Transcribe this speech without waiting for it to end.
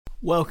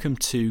Welcome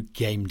to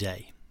Game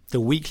Day, the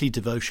weekly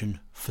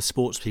devotion for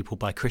sports people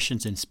by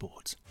Christians in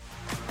sport.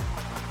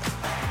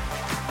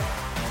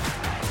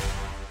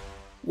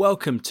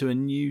 Welcome to a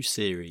new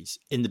series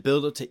in the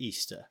build-up to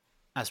Easter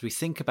as we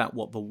think about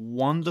what the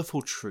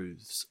wonderful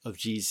truths of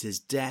Jesus'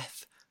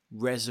 death,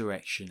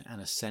 resurrection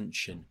and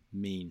ascension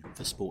mean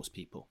for sports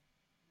people.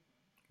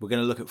 We're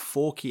going to look at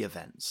 4 key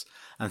events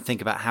and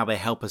think about how they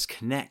help us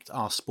connect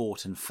our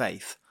sport and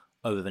faith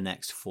over the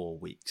next 4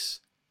 weeks.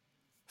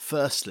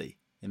 Firstly,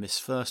 in this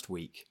first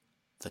week,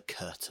 the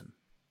curtain.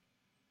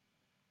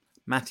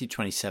 Matthew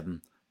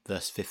 27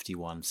 verse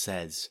 51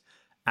 says,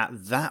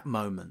 "At that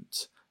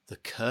moment, the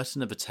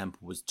curtain of the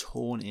temple was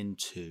torn in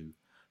two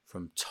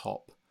from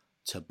top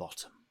to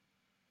bottom."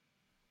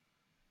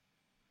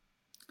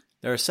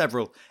 There are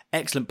several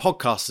excellent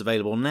podcasts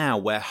available now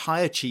where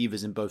high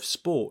achievers in both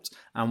sport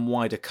and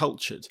wider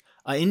culture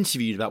are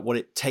interviewed about what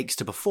it takes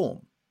to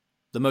perform.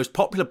 The most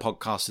popular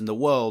podcasts in the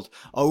world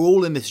are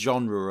all in this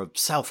genre of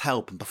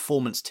self-help and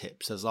performance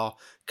tips as our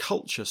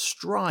culture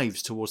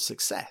strives towards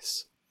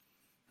success.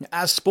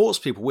 As sports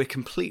people, we're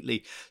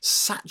completely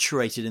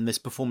saturated in this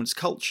performance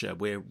culture.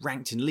 We're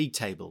ranked in league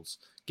tables,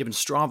 given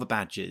Strava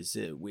badges,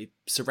 we're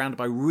surrounded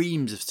by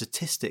reams of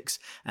statistics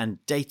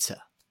and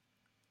data.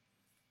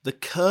 The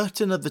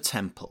curtain of the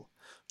temple,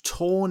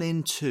 torn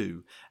in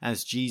two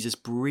as Jesus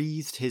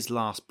breathed his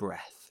last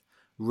breath,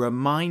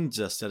 reminds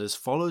us that as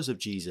followers of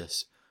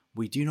Jesus,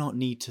 we do not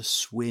need to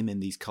swim in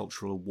these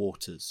cultural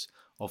waters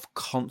of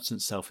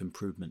constant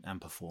self-improvement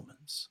and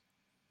performance.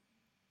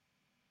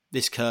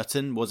 This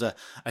curtain was a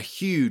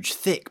huge,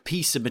 thick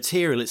piece of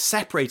material. It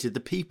separated the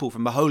people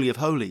from the Holy of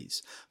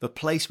Holies, the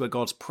place where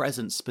God's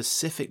presence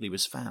specifically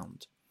was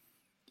found.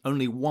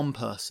 Only one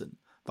person,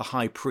 the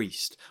high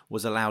priest,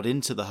 was allowed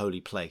into the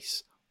holy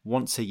place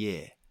once a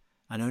year,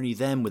 and only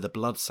then with a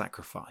blood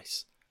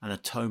sacrifice and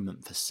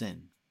atonement for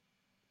sin.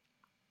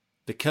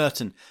 The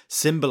curtain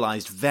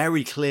symbolized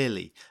very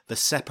clearly the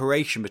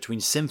separation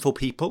between sinful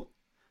people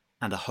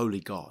and a holy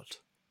God.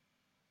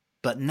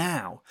 But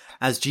now,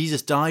 as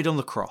Jesus died on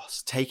the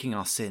cross, taking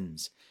our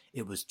sins,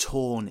 it was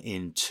torn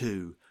in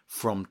two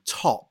from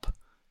top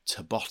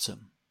to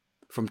bottom.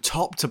 From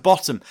top to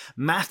bottom,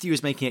 Matthew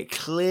is making it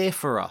clear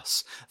for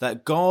us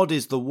that God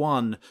is the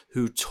one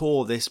who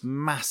tore this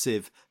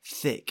massive,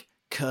 thick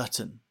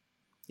curtain.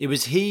 It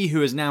was he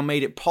who has now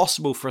made it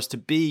possible for us to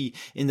be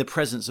in the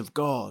presence of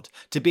God,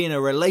 to be in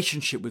a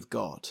relationship with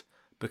God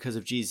because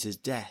of Jesus'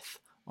 death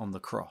on the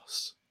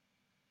cross.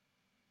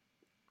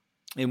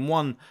 In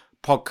one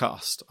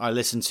podcast I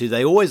listen to,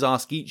 they always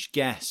ask each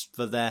guest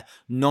for their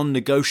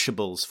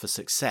non-negotiables for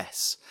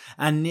success,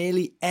 and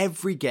nearly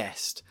every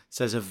guest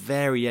says a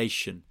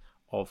variation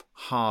of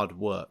hard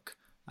work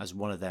as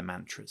one of their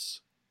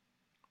mantras.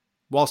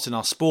 Whilst in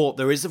our sport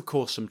there is of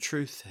course some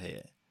truth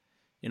here,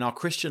 in our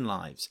Christian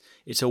lives,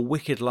 it's a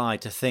wicked lie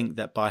to think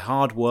that by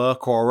hard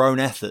work or our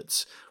own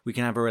efforts, we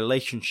can have a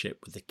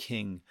relationship with the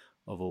King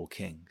of all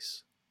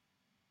kings.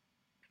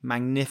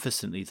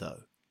 Magnificently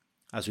though,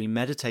 as we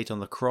meditate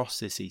on the cross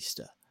this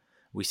Easter,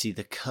 we see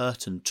the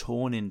curtain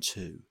torn in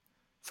two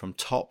from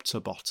top to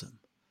bottom,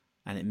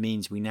 and it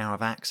means we now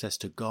have access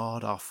to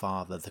God our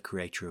Father, the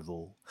Creator of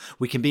all.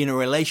 We can be in a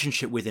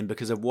relationship with him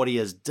because of what he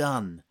has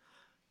done,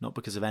 not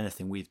because of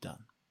anything we've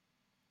done.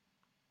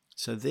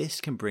 So this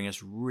can bring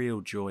us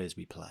real joy as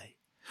we play.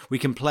 We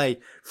can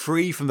play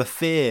free from the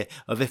fear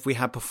of if we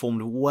have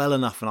performed well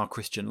enough in our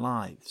Christian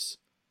lives,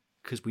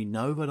 because we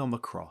know that on the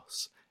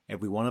cross,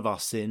 every one of our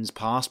sins,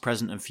 past,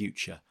 present and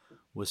future,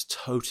 was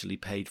totally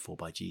paid for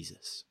by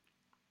Jesus.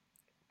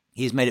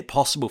 He has made it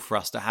possible for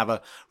us to have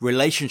a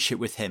relationship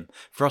with him,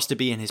 for us to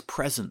be in his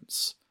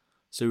presence,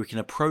 so we can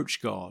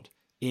approach God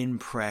in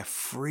prayer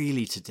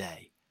freely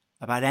today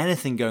about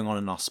anything going on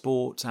in our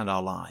sport and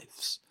our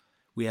lives.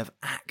 We have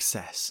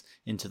access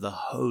into the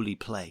holy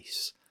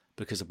place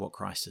because of what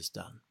Christ has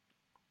done.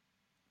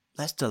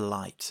 Let's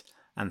delight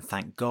and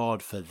thank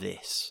God for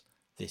this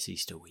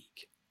Easter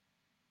week.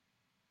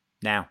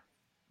 Now,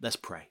 let's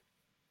pray.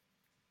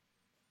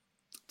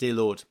 Dear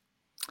Lord,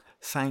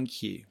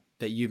 thank you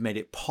that you've made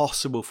it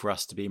possible for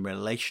us to be in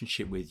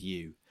relationship with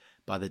you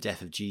by the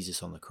death of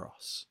Jesus on the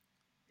cross.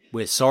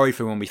 We're sorry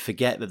for when we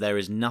forget that there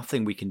is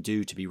nothing we can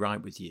do to be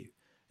right with you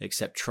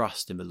except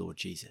trust in the Lord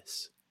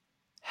Jesus.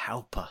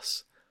 Help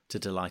us to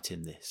delight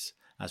in this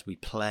as we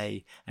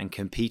play and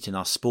compete in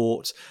our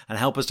sport, and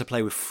help us to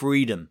play with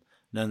freedom,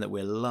 knowing that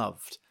we're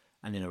loved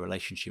and in a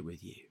relationship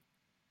with you.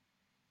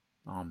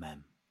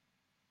 Amen.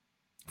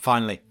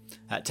 Finally,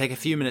 take a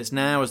few minutes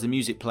now as the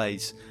music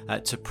plays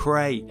to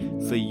pray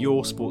for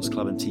your sports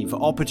club and team, for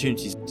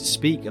opportunities to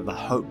speak of the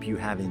hope you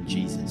have in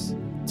Jesus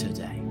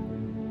today.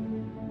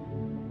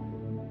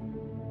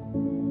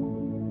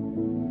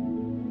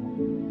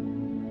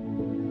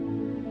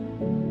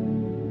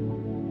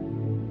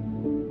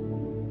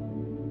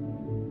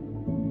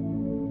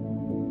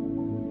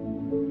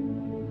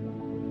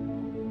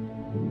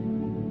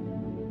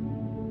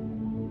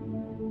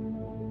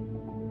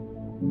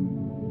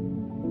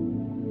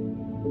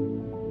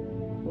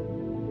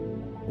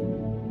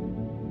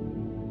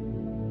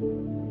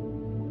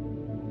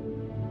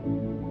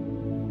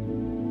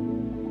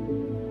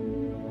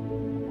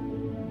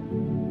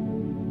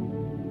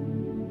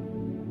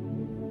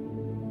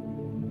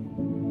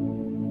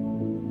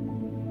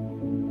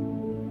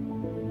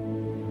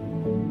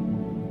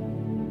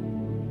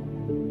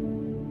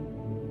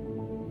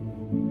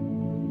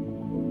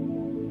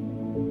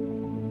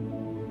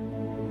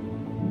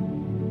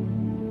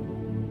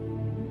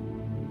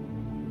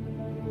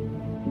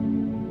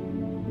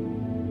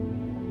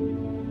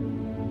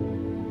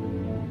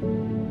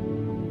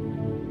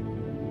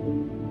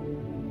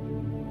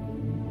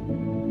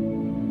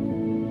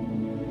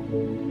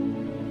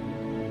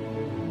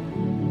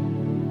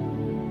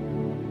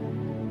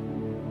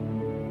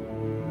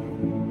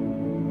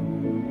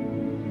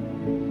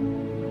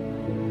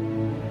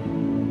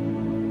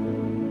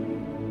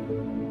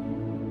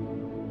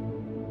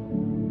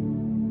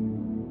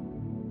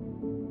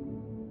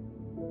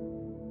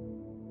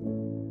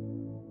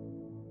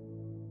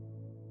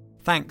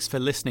 Thanks for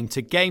listening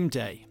to Game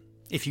Day.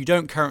 If you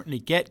don't currently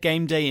get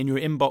Game Day in your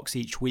inbox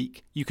each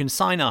week, you can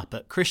sign up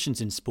at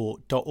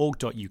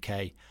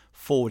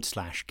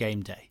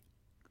christiansinsport.org.uk/Game Day.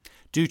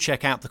 Do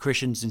check out the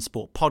Christians in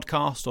Sport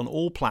podcast on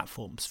all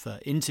platforms for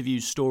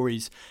interviews,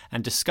 stories,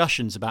 and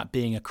discussions about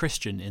being a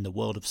Christian in the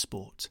world of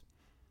sport.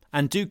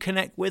 And do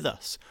connect with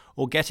us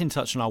or get in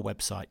touch on our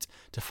website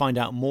to find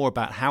out more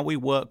about how we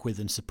work with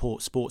and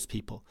support sports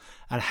people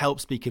and help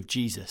speak of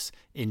Jesus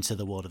into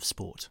the world of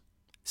sport.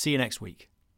 See you next week.